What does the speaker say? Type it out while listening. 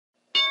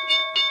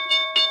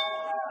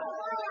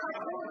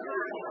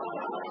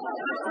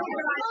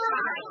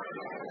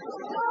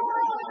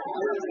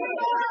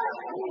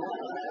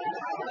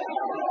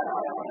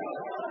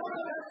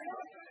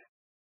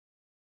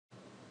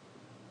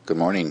Good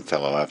morning,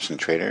 fellow option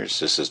traders.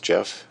 This is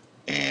Jeff,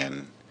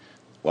 and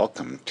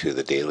welcome to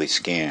the daily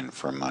scan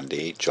for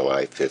Monday,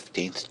 July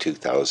 15th,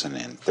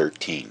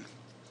 2013.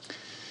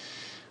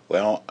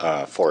 Well,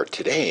 for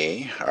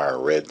today, our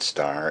red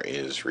star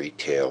is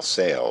retail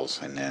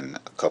sales, and then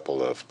a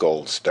couple of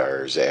gold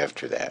stars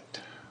after that.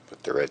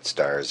 But the red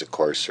stars, of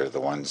course, are the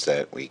ones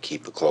that we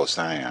keep a close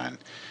eye on.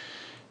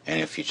 And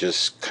if you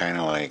just kind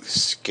of like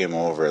skim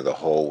over the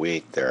whole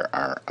week, there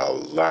are a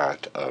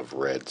lot of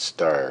red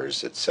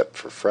stars except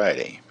for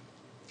Friday.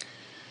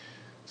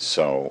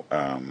 So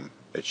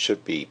it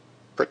should be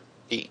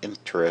pretty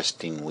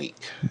interesting week.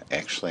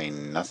 Actually,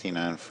 nothing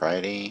on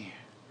Friday.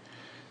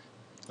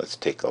 Let's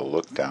take a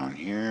look down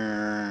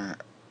here.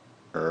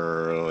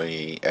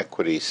 Early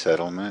equity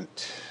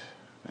settlement.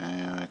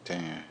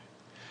 The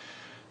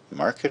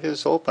market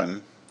is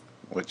open,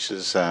 which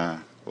is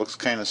looks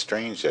kind of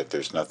strange that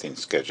there's nothing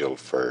scheduled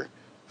for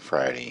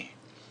Friday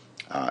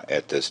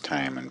at this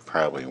time, and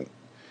probably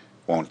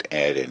won't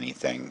add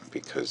anything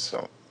because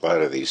a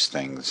lot of these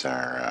things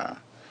are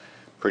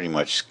pretty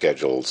much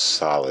scheduled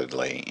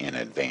solidly in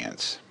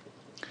advance.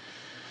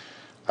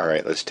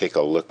 Alright, let's take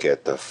a look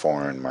at the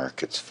foreign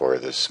markets for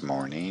this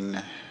morning.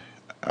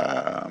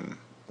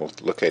 We'll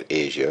look at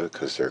Asia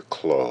because they're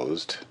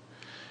closed.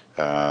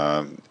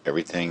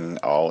 Everything,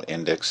 all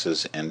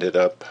indexes ended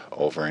up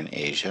over in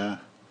Asia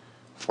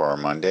for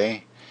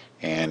Monday,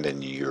 and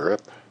in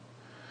Europe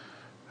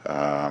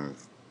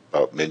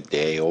about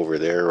midday over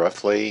there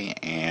roughly,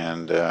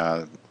 and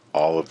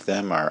all of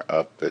them are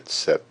up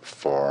except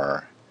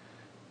for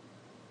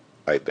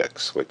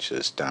IBEX, which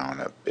is down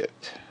a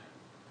bit.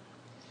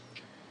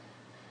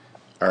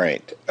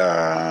 Alright,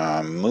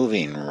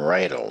 moving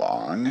right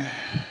along.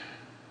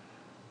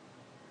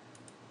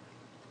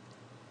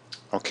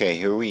 Okay,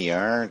 here we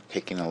are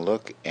taking a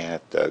look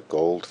at the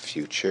gold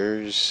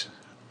futures,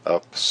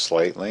 up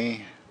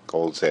slightly.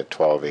 Gold's at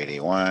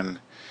 $12.81.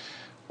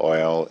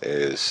 Oil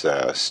is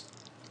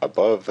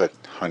above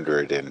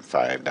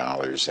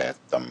 $105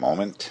 at the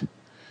moment,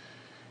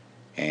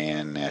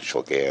 and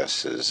natural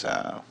gas is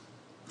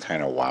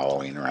kind of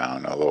wallowing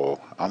around,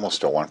 although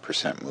almost a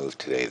 1% move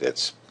today.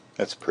 That's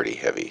pretty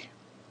heavy.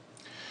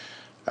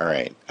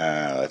 Alright,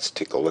 let's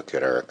take a look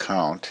at our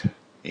account.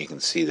 You can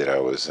see that I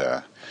was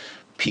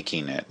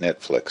peeking at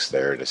Netflix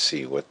there to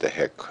see what the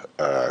heck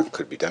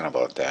could be done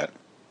about that.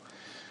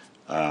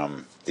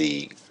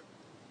 The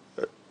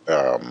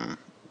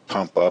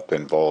pump up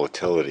in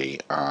volatility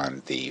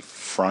on the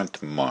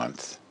front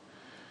month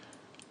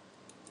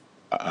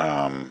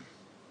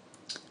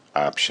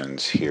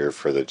options here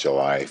for the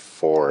July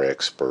 4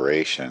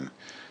 expiration,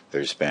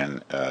 there's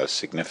been a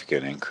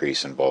significant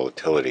increase in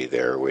volatility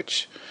there,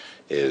 which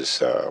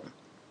is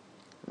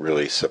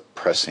really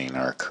suppressing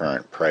our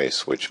current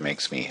price, which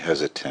makes me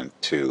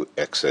hesitant to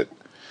exit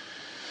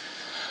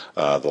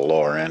the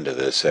lower end of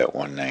this at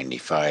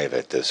 195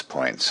 at this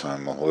point. So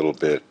I'm a little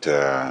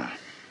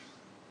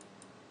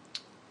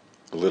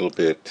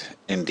bit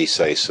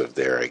indecisive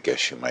there, I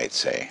guess you might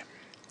say.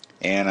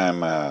 And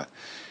I'm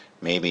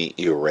maybe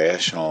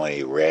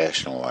irrationally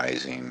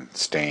rationalizing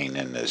staying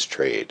in this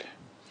trade.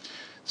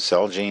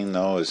 Celgene,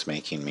 though, is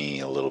making me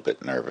a little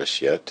bit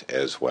nervous yet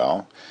as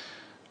well.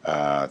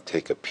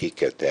 Take a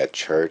peek at that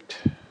chart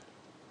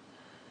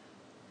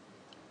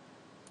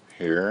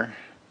here.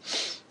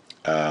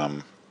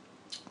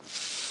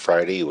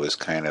 Friday was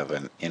kind of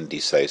an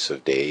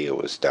indecisive day. It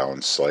was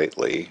down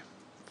slightly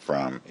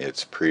from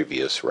its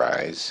previous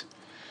rise.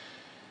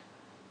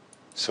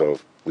 So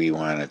if we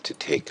wanted to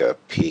take a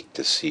peek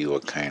to see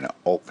what kind of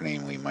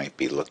opening we might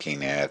be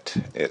looking at,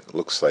 it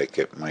looks like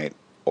it might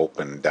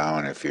open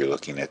down if you're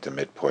looking at the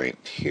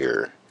midpoint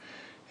here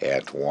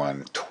at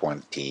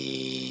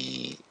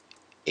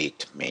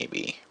 128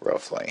 maybe,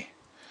 roughly.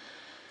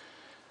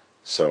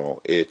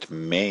 So it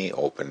may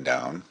open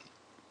down,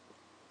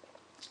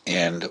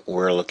 and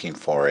we're looking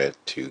for it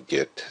to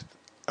get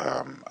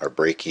our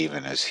break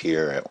even is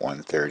here at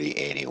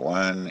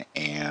 130.81,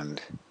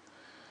 and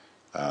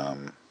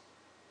our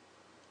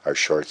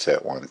shorts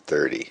at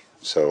 130.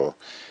 So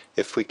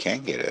if we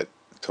can get it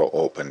to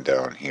open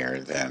down here,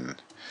 then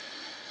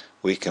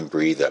we can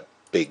breathe a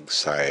big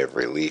sigh of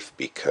relief,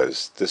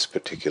 because this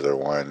particular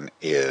one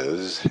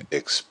is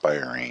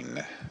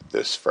expiring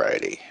this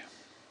Friday.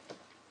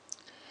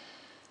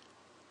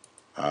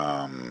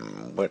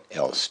 What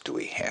else do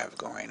we have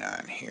going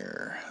on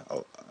here?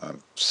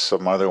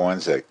 Some other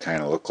ones that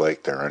kind of look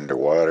like they're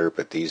underwater,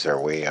 but these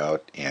are way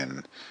out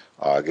in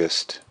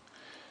August.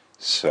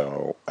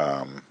 So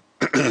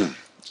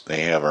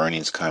they have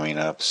earnings coming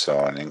up,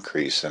 so an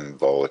increase in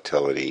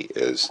volatility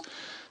is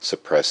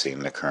suppressing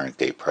the current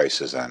day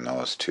prices on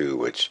those too,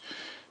 which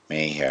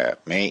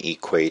may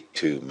equate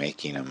to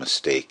making a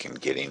mistake and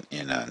getting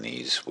in on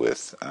these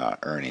with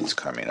earnings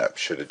coming up.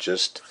 Should have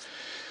just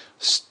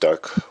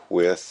stuck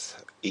with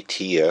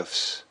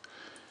ETFs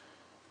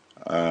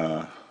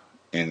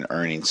in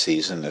earnings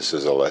season. This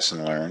is a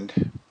lesson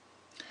learned,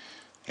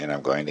 and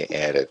I'm going to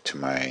add it to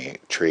my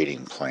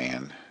trading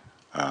plan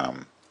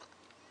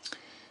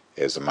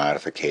as a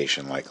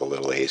modification, like a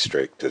little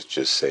asterisk to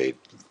just say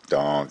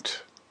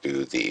don't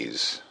do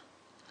these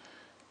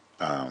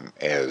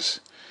as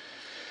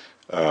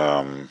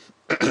um,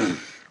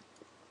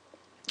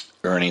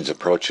 earnings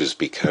approaches,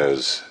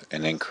 because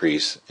an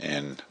increase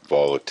in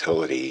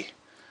volatility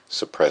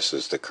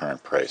suppresses the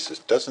current price.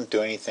 It doesn't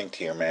do anything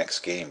to your max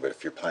gain, but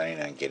if you're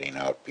planning on getting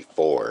out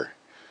before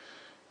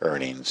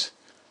earnings,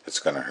 it's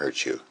going to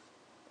hurt you.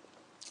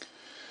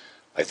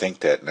 I think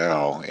that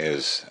now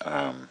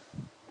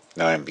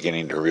I'm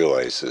beginning to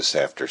realize this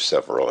after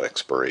several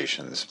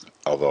expirations,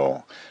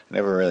 although I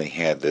never really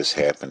had this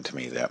happen to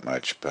me that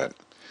much, but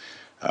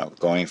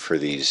going for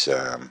these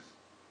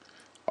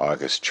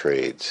August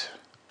trades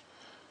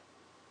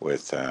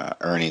with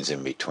earnings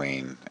in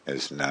between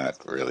is not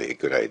really a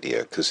good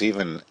idea, because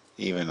even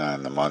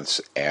on the months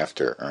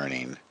after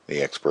earning,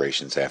 the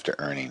expirations after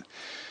earning,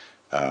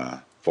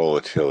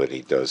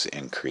 volatility does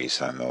increase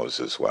on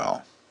those as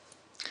well.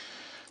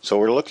 So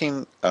we're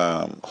looking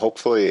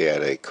hopefully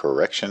at a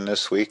correction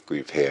this week.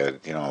 We've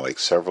had like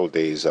several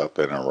days up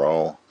in a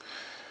row,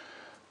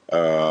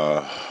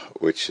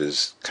 which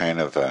is kind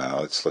of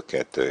let's look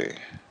at the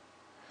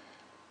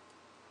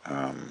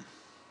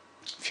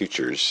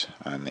futures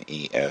on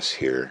the ES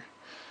here.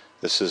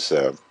 This is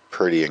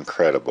pretty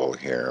incredible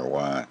here.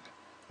 What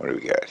do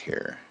we got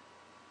here?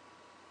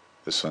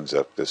 This one's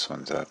up, this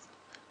one's up.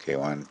 Okay,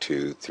 1,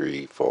 2,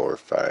 3, 4,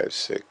 5,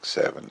 6,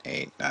 7,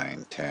 8,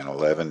 9, 10,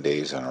 11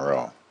 days in a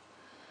row.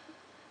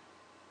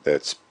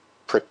 That's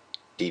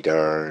pretty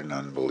darn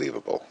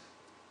unbelievable.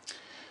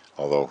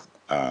 Although,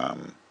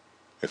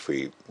 if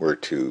we were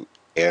to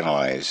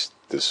analyze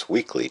this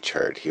weekly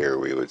chart here,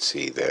 we would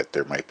see that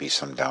there might be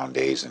some down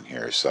days in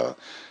here. So,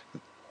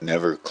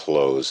 never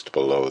closed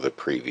below the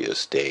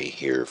previous day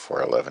here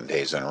for 11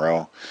 days in a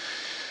row.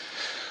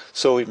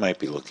 So we might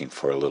be looking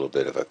for a little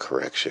bit of a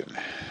correction,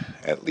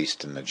 at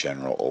least in the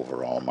general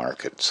overall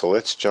market. So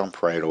let's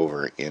jump right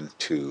over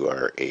into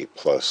our A+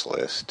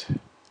 list.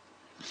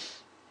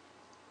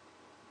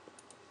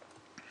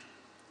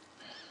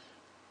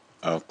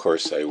 Of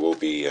course, I will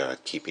be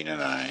keeping an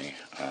eye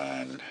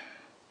on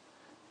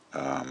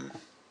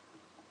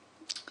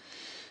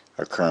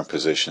our current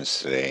positions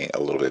today a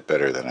little bit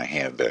better than I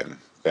have been.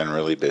 Been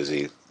really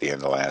busy at the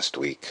end of last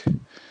week.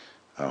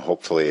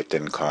 Hopefully it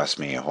didn't cost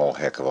me a whole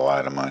heck of a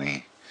lot of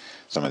money.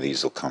 Some of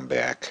these will come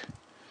back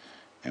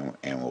and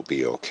we'll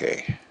be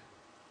okay.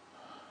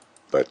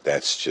 But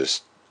that's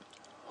just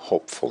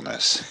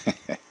hopefulness.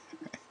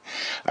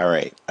 All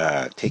right,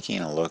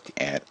 taking a look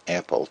at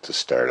Apple to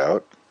start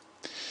out.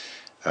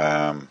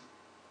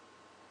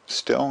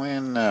 Still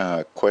in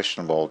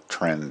questionable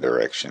trend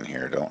direction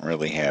here. Don't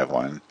really have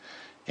one.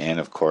 And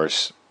of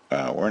course,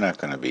 we're not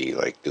going to be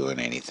like doing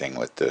anything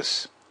with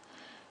this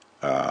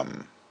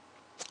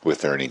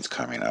with earnings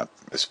coming up,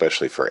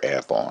 especially for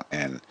Apple.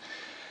 And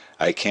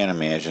I can't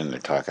imagine they're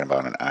talking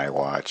about an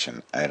iWatch,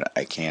 and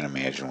I can't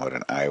imagine what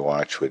an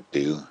iWatch would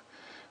do.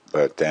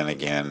 But then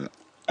again,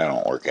 I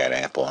don't work at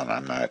Apple, and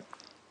I'm not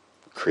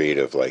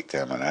creative like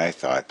them, and I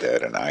thought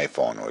that an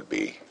iPhone would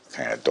be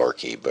kind of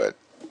dorky, but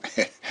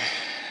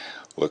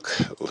look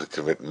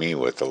at me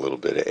with a little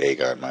bit of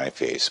egg on my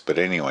face. But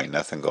anyway,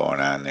 nothing going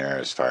on there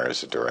as far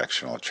as the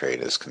directional trade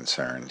is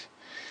concerned.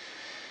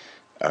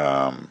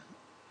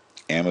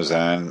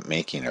 Amazon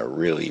making a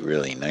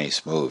really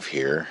nice move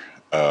here.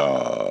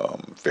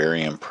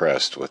 Very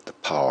impressed with the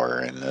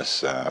power in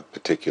this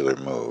particular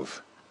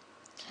move.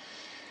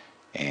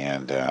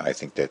 And I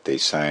think that they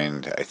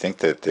signed, I think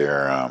that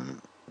their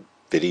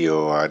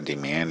video on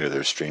demand or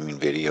their streaming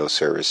video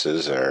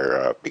services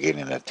are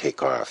beginning to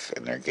take off,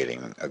 and they're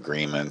getting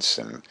agreements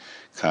and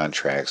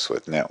contracts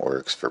with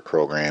networks for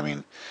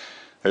programming.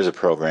 There's a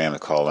program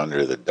called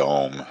Under the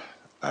Dome,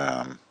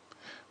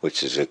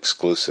 which is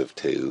exclusive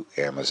to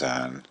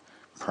Amazon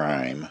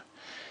Prime,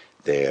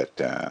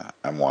 that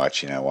I'm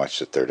watching. I watched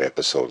the 3rd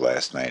episode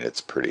last night.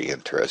 It's pretty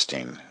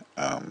interesting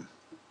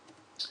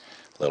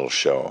little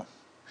show.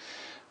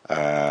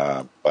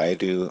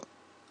 Baidu,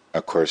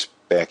 of course,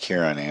 back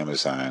here on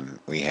Amazon,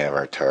 we have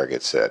our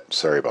target set.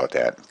 Sorry about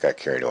that, got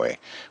carried away.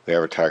 We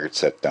have our target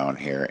set down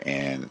here,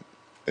 and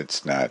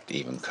it's not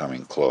even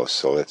coming close.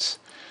 So let's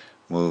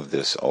move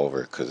this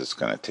over, because it's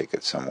going to take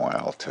it some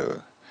while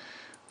to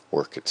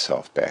work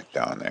itself back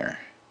down there.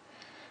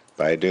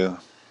 Baidu,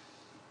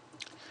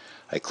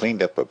 I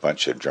cleaned up a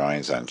bunch of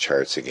drawings on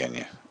charts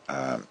again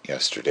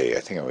yesterday.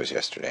 I think it was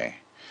yesterday.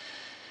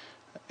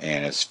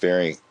 And it's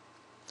very,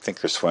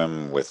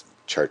 thinkorswim with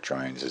chart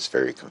drawings is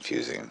very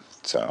confusing.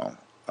 So,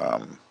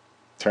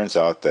 turns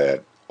out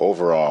that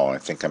overall, I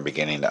think I'm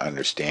beginning to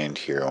understand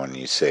here when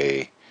you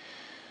say,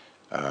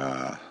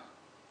 if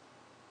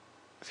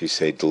you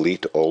say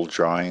delete old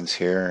drawings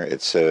here,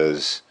 it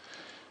says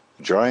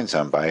drawings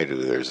on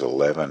Baidu, there's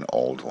 11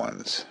 old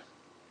ones.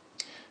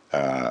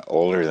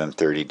 Older than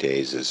 30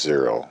 days is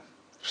 0.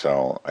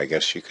 So I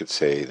guess you could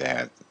say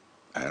that,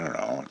 I don't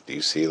know, do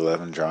you see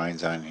 11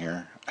 drawings on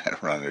here? I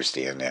don't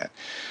understand that.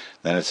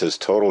 Then it says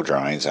total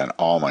drawings on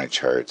all my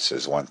charts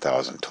is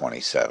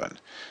 1,027.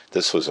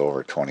 This was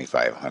over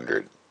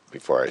 2,500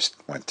 before I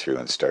went through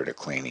and started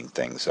cleaning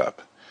things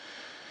up.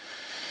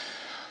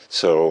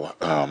 So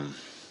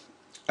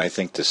I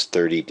think this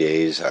 30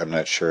 days, I'm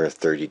not sure if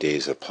 30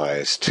 days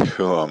applies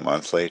to a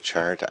monthly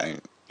chart.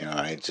 I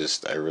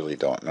really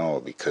don't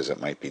know, because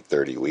it might be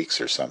 30 weeks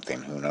or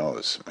something. Who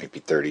knows? It might be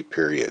 30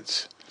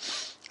 periods.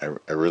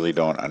 I really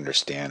don't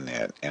understand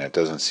that, and it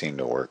doesn't seem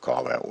to work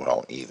all that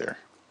well either.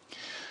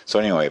 So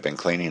anyway, I've been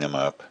cleaning them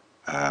up.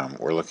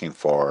 We're looking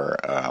for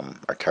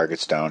our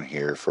targets down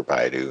here for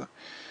Baidu.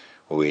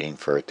 We're waiting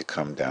for it to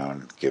come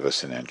down, give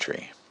us an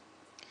entry.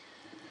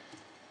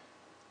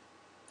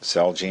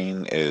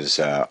 Celgene is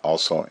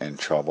also in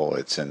trouble.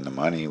 It's in the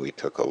money. We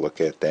took a look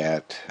at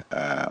that.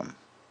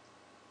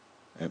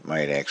 It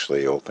might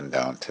actually open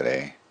down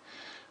today,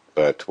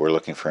 but we're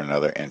looking for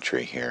another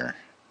entry here,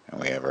 and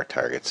we have our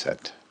target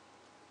set.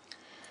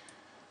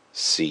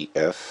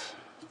 CF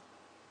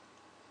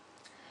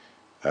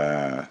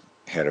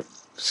had a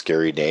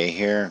scary day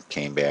here,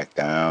 came back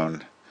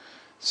down,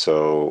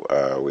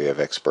 so we have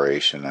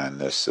expiration on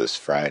this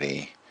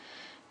Friday,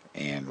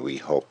 and we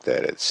hope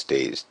that it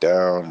stays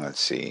down. Let's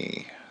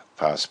see,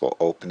 possible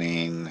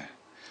opening,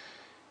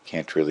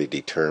 can't really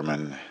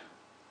determine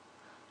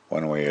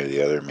one way or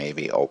the other.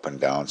 Maybe open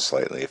down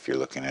slightly if you're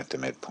looking at the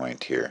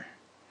midpoint here.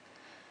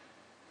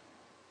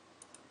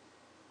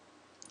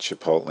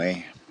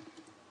 Chipotle,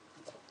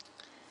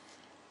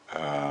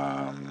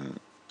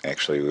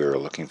 actually we were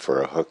looking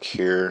for a hook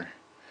here,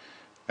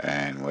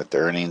 and with the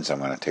earnings I'm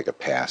going to take a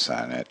pass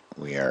on it.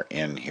 We are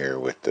in here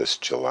with this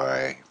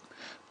July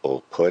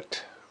bull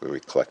put. We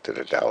collected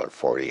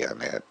 $1.40 on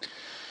that,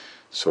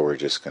 so we're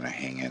just going to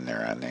hang in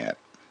there on that.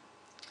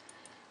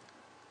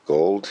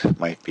 Gold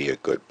might be a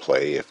good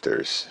play if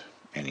there's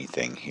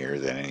anything here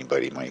that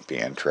anybody might be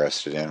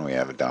interested in. We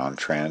have a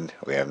downtrend.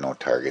 We have no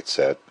target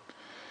set.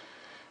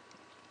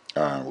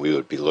 We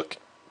would be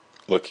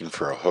looking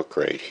for a hook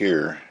right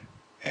here,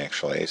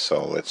 actually,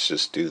 so let's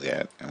just do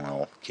that, and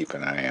we'll keep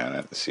an eye on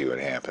it and see what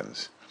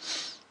happens.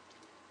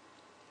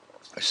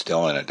 We're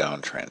still in a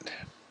downtrend.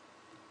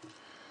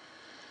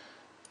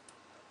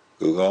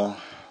 Google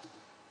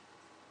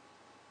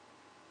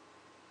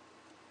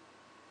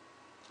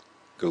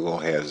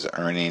has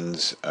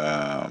earnings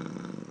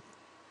the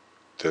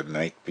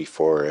night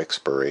before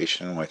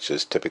expiration, which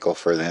is typical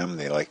for them.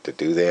 They like to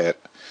do that.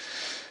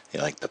 They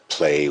like to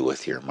play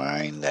with your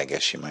mind, I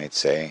guess you might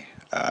say.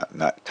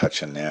 Not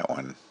touching that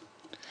one.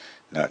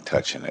 Not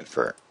touching it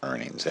for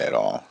earnings at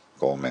all.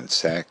 Goldman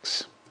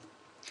Sachs.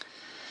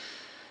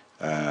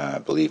 I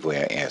believe we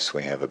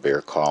have a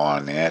bear call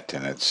on that,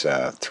 and it's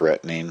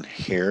threatening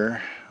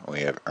here.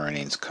 We have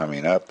earnings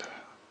coming up.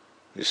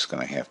 We're just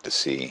going to have to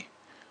see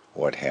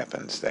what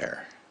happens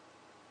there.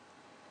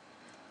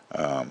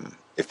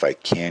 If I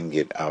can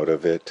get out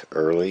of it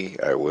early,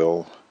 I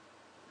will.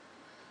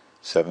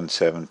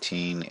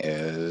 7/17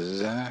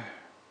 is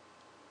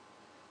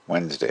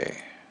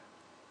Wednesday,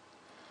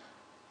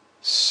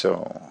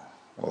 so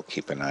we'll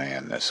keep an eye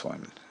on this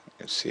one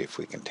and see if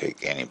we can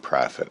take any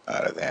profit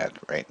out of that.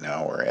 Right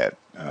now we're at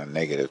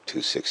negative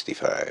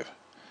 265.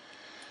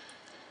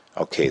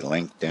 Okay,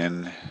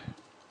 LinkedIn.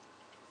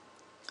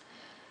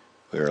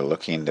 We are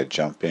looking to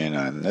jump in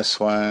on this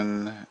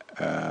one.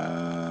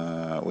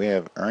 We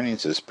have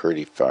earnings is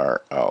pretty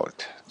far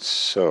out,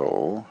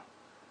 so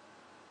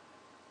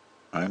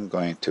I'm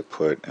going to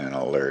put an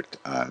alert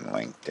on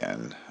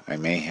LinkedIn. I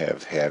may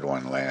have had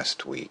one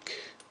last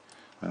week.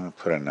 I'm going to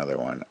put another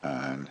one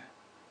on.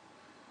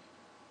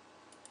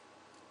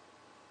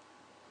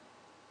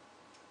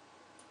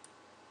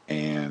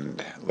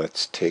 And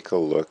let's take a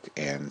look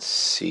and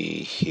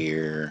see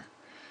here.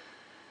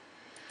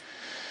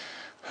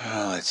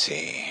 Let's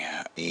see.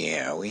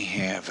 Yeah, we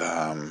have,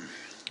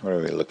 what are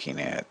we looking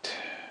at?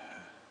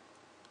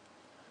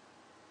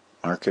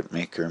 Market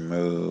maker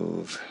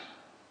move.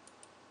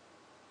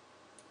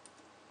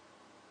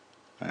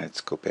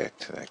 Let's go back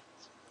to that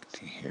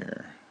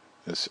here.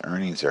 This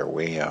earnings are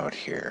way out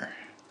here.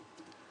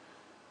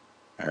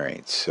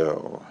 Alright,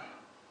 so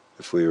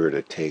if we were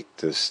to take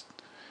this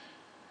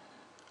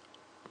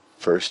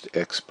first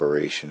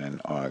expiration in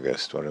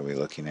August, what are we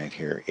looking at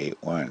here?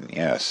 8/1.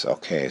 Yes,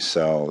 okay,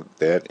 so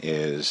that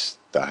is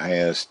the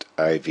highest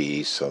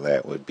IV, so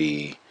that would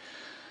be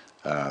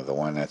the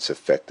one that's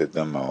affected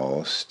the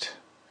most.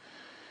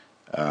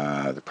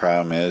 The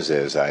problem is,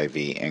 as IV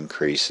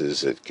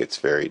increases, it gets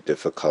very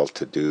difficult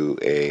to do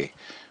a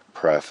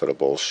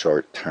profitable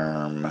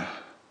short-term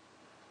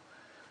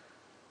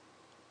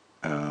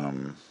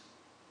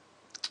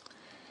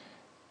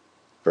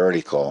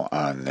vertical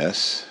on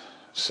this.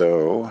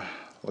 So,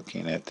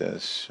 looking at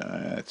this,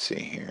 let's see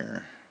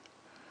here.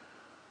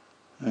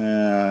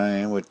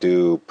 I would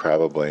do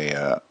probably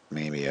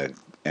maybe a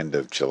end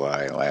of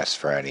July, last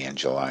Friday in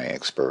July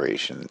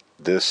expiration.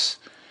 This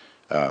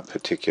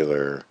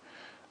particular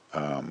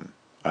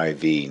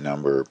IV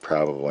number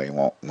probably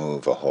won't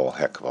move a whole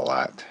heck of a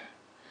lot.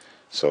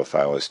 So if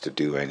I was to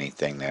do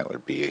anything, that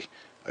would be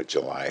a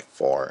July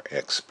 4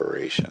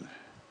 expiration.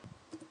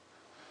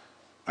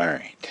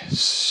 Alright,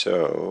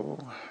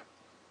 so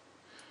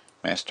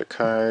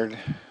MasterCard,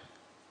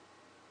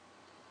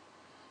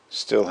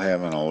 still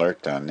have an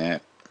alert on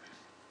that.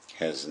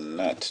 has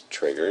not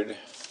triggered.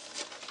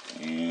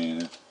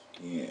 And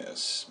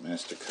yes,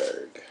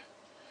 MasterCard.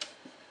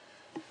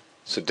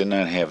 So did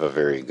not have a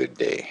very good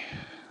day.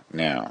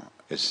 Now,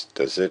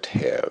 does it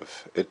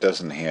have? It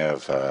doesn't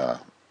have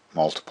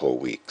multiple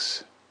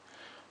weeks.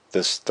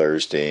 This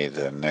Thursday,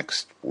 the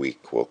next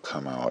week will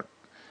come out.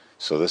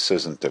 So this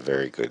isn't a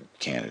very good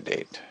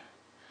candidate.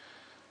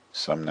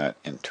 So I'm not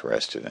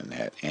interested in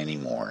that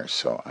anymore.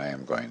 So I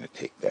am going to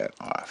take that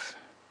off.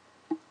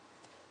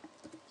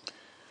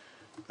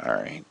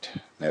 Alright,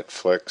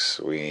 Netflix,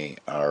 we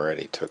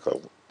already took a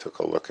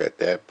look at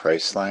that.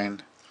 Priceline.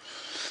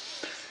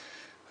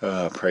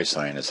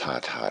 Priceline is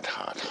hot.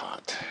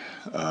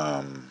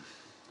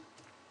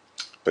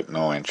 But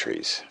no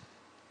entries.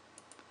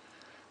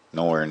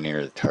 Nowhere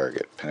near the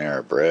target.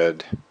 Panera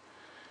Bread.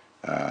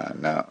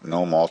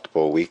 No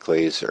multiple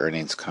weeklies.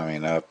 Earnings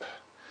coming up.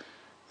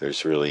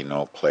 There's really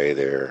no play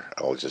there.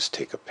 I'll just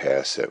take a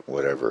pass at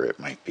whatever it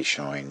might be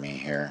showing me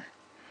here.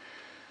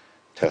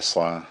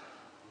 Tesla.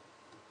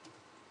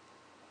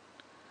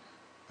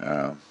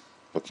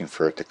 Looking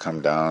for it to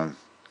come down,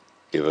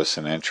 give us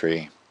an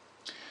entry.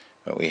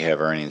 But we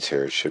have earnings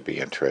here. It should be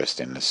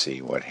interesting to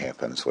see what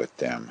happens with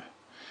them.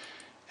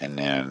 And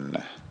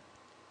then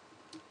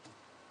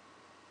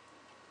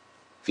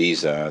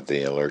Visa,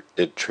 the alert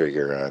did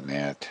trigger on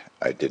that.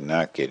 I did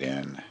not get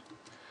in.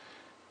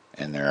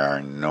 And there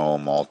are no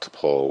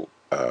multiple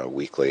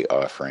weekly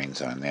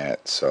offerings on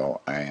that,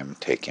 so I am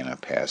taking a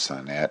pass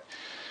on that.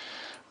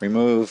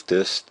 Remove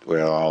this.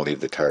 Well, I'll leave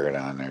the target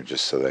on there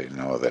just so that you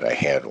know that I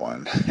had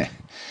one.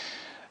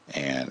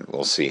 And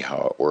we'll see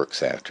how it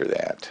works after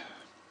that.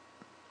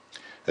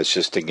 It's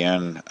just,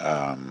 again,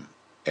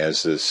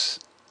 as this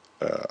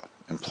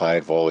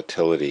implied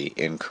volatility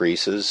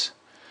increases,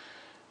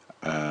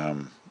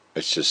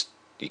 it's just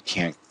you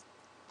can't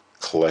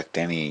collect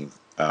any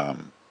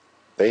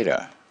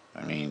beta.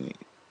 I mean,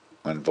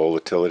 when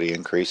volatility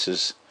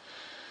increases,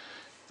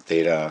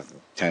 theta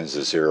tends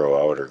to zero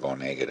out or go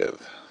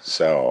negative.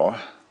 So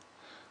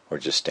we're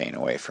just staying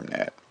away from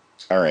that.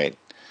 Alright,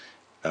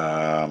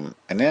 and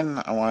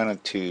then I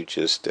wanted to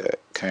just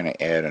kind of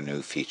add a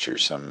new feature,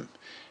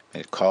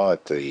 I'd call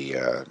it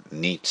the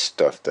neat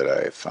stuff that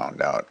I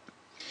found out.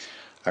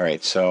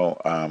 Alright,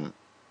 so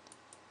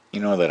you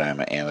know that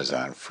I'm an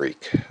Amazon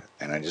freak,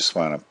 and I just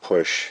want to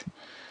push,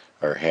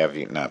 or have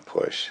you not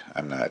push,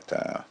 I'm not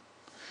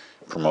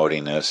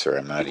promoting this, or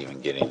I'm not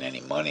even getting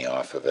any money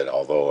off of it,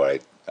 although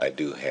I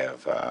do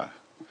have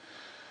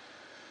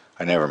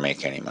I never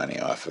make any money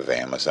off of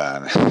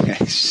Amazon.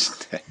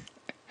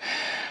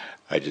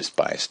 I just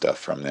buy stuff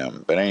from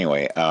them. But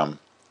anyway,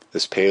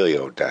 this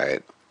paleo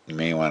diet, you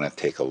may want to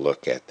take a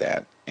look at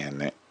that.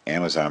 And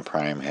Amazon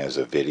Prime has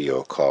a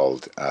video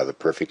called The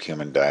Perfect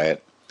Human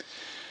Diet.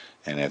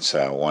 And it's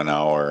a 1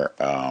 hour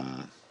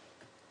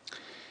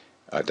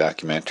a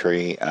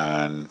documentary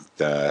on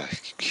the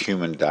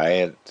human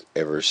diet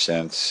ever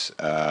since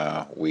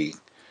we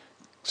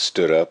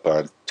stood up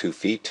on 2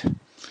 feet.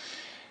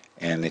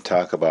 And they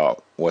talk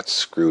about what's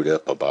screwed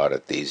up about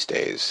it these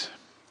days.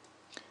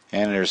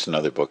 And there's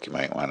another book you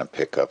might want to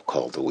pick up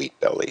called The Wheat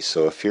Belly.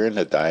 So if you're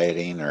into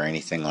dieting or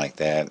anything like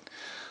that,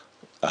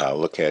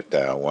 look at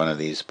one of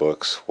these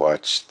books,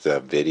 watch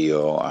the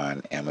video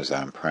on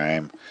Amazon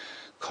Prime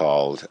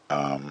called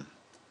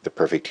The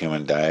Perfect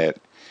Human Diet,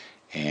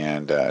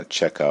 and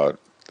check out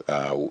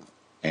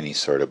any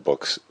sort of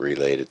books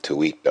related to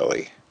wheat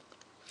belly.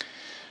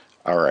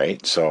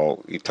 Alright,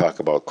 so you talk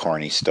about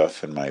corny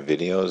stuff in my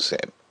videos,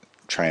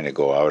 trying to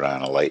go out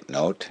on a light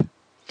note.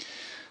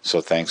 So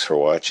thanks for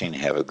watching,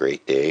 have a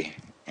great day,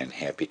 and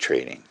happy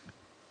trading.